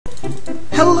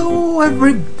Hello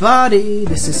everybody,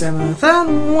 this is Emmeth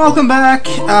and welcome back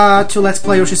to Let's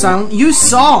Play Yoshi Salvo. You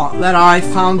saw that I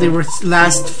found the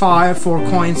last 4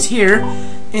 coins here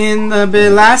in the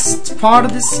last part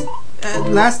of this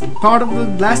last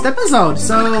episode.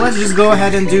 So let's just go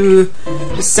ahead and do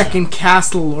the second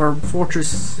castle or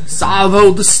fortress,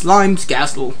 Salvo the Slime's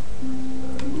castle.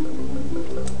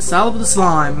 Salvo the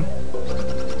Slime.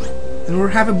 And we're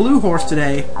having a blue horse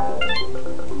today.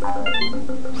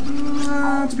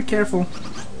 To be careful.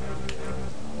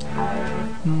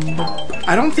 But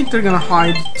I don't think they're gonna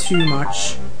hide too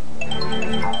much.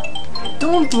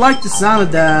 Don't like the sound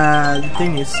of the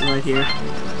thing is right here.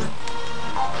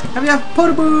 And we have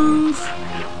potaboos!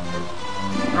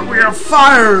 And we have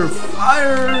fire!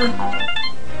 Fire!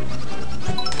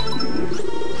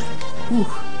 Ooh.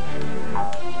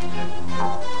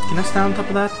 Can I stand on top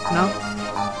of that? No?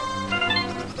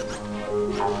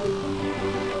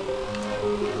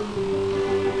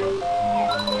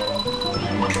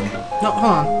 No,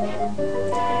 hold on.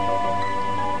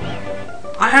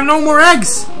 I have no more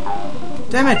eggs!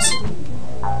 Damn it!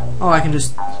 Oh, I can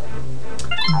just...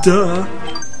 Duh!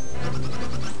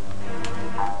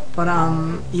 But,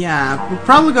 yeah, we're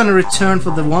probably gonna return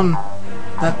for the one...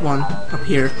 That one up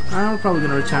here. I'm probably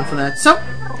gonna return for that. So,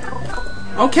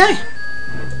 okay!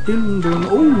 Doom, doom.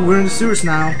 Oh, we're in the sewers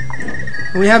now.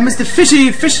 We have Mr.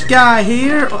 Fishy Fish Guy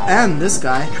here, and this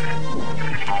guy.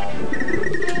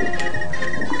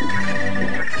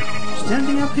 Is there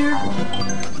anything up here?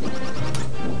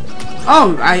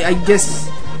 Oh, I guess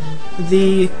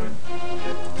the...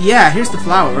 Yeah, here's the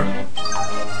flower.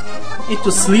 It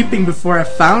was sleeping before I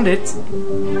found it.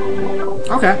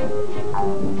 Okay.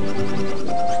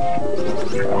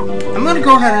 I'm gonna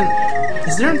go ahead and...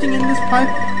 Is there anything in this pipe?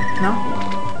 No?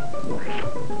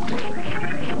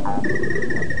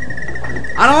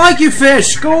 I don't like you,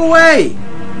 fish! Go away!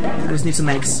 I just need some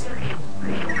eggs.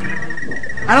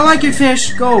 I don't like you,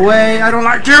 fish! Go away! I don't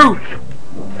like you!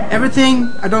 Everything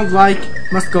I don't like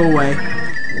must go away.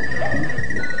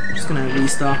 I'm just gonna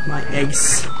restock my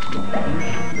eggs.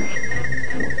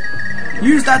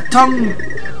 Use that tongue!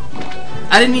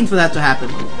 I didn't mean for that to happen.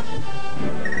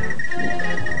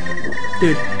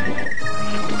 Dude.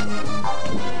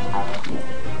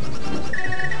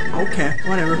 Okay,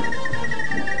 whatever.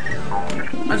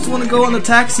 I just want to go on the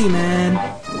taxi, man.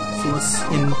 See what's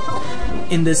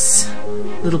in this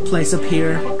little place up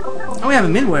here. Oh, we have a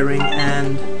midway ring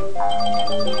and a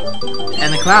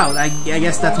cloud. I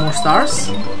guess that's more stars.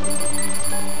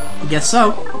 I guess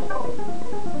so.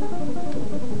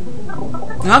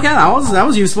 Okay, that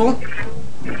was useful.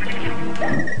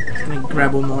 Just gonna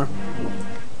grab one more,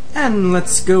 and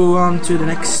let's go on to the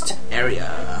next area.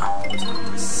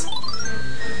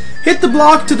 Hit the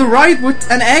block to the right with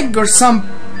an egg or some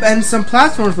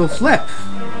platforms will flip.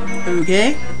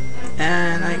 Okay,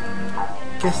 and I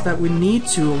guess that we need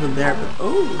to over there. But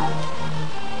oh,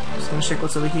 just gonna check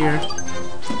what's over here.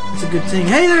 It's a good thing.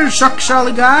 Hey there, Shuck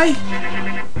Charlie guy.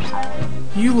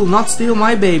 You will not steal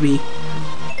my baby.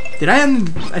 Did I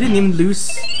didn't even lose.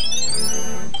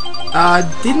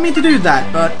 Didn't mean to do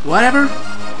that, but whatever.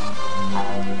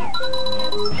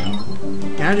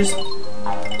 Can I just...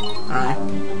 Alright.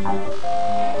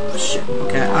 Shit,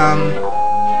 okay,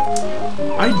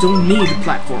 I don't need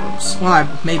platforms. Well,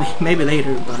 maybe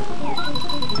later, but...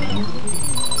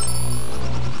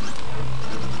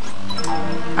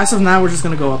 As of now, we're just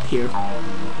gonna go up here.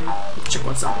 Check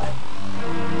what's up.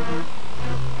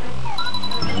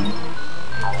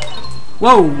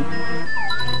 Whoa!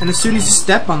 And as soon as you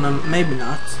step on them, maybe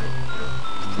not.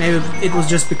 Maybe it was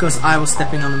just because I was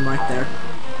stepping on them right there.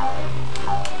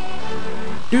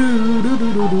 Okay.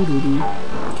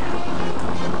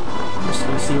 I'm just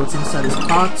gonna see what's inside this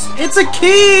pot. It's a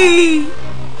key!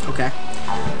 Okay.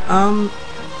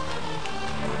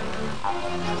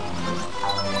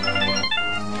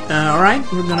 Alright,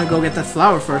 we're gonna go get that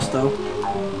flower first though.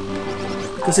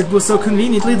 Because it was so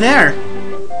conveniently there.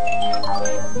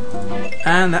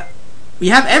 And we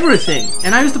have everything,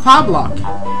 and I used the power block.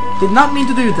 Did not mean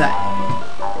to do that.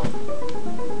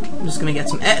 I'm just gonna get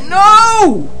some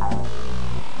no!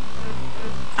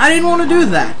 I didn't want to do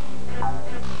that.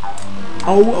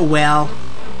 Oh well.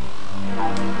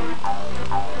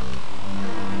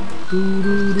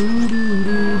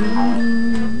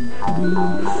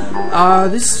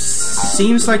 This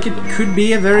seems like it could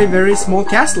be a very, very small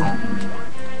castle.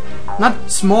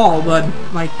 Not small, but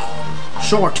like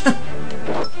short.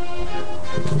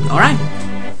 Alright.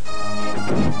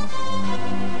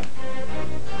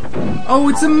 Oh,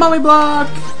 it's a mummy block!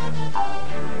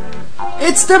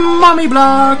 It's the mummy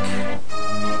block!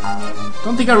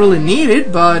 Don't think I really need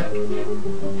it, but...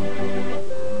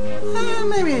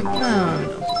 maybe, no, I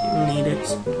don't need it.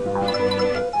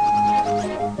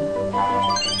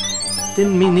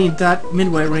 Didn't need that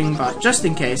midway ring, but just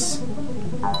in case.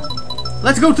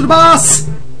 Let's go to the boss!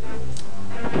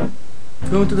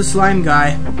 Going to the slime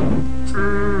guy.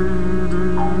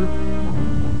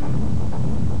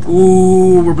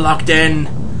 Ooh, we're blocked in.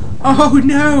 Oh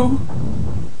no!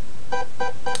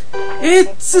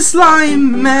 It's a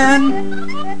slime man!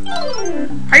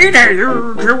 Hey there,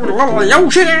 you little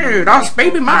Yoshi! Does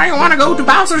Baby Mario wanna go to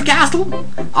Bowser's castle?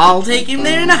 I'll take him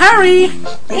there in a hurry!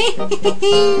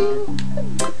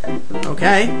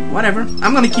 Okay, whatever.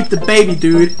 I'm gonna keep the baby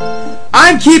dude.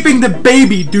 I'm keeping the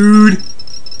baby dude!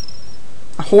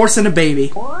 A horse and a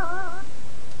baby.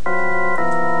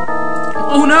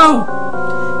 Oh no!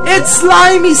 It's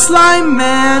Slimy Slime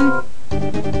Man!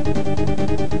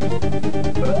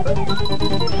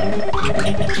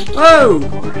 Oh!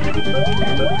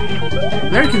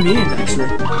 Very convenient, actually.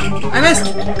 I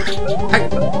missed!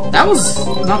 That was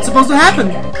not supposed to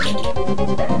happen!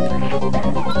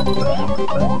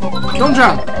 Don't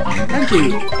jump! Thank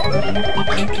you!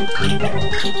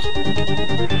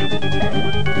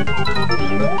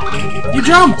 You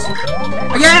jumped!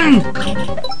 Again!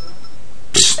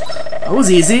 That was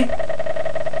easy.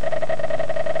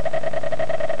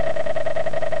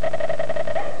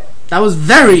 That was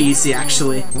very easy,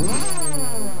 actually.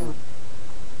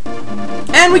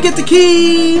 And we get the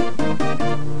key!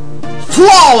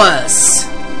 Flawless!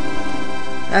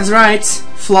 That's right,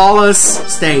 flawless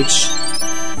stage.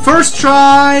 First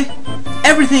try,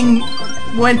 everything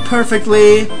went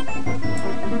perfectly.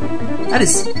 That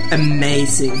is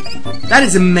amazing. That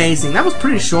is amazing. That was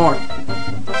pretty short.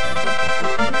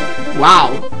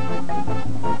 Wow.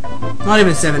 Not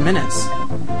even 7 minutes.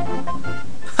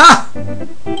 Ha!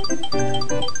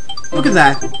 Look at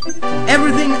that.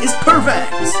 Everything is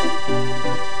perfect.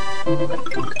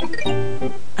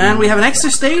 And we have an extra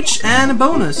stage and a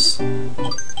bonus.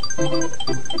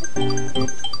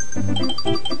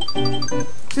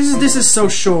 This is so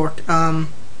short. Look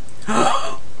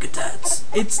at that.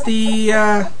 It's the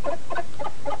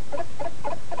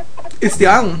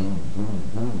island.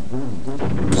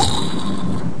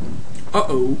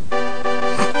 Uh-oh.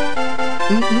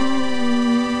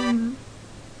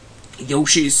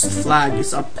 Yoshi's flag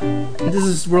is up. This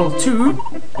is World 2.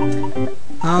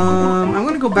 I'm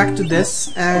gonna go back to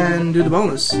this and do the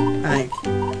bonus, I think.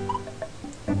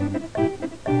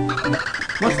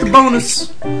 What's the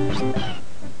bonus?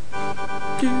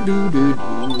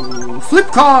 Flip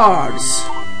cards!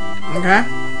 Okay.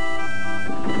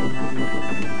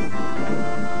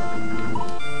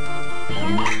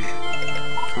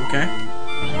 Okay.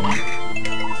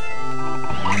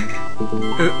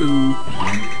 Uh-oh.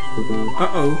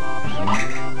 Uh-oh.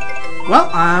 Well,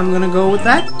 I'm gonna go with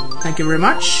that. Thank you very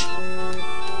much.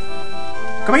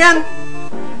 Come again!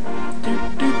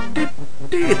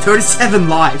 37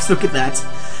 lives, look at that.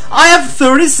 I have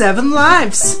 37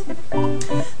 lives!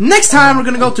 Next time we're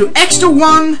gonna go to Extra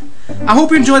 1. I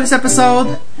hope you enjoyed this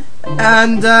episode.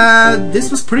 And this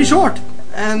was pretty short.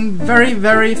 And very,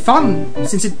 very fun,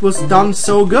 since it was done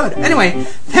so good. Anyway,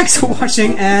 thanks for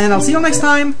watching, and I'll see you next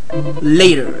time.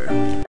 Later.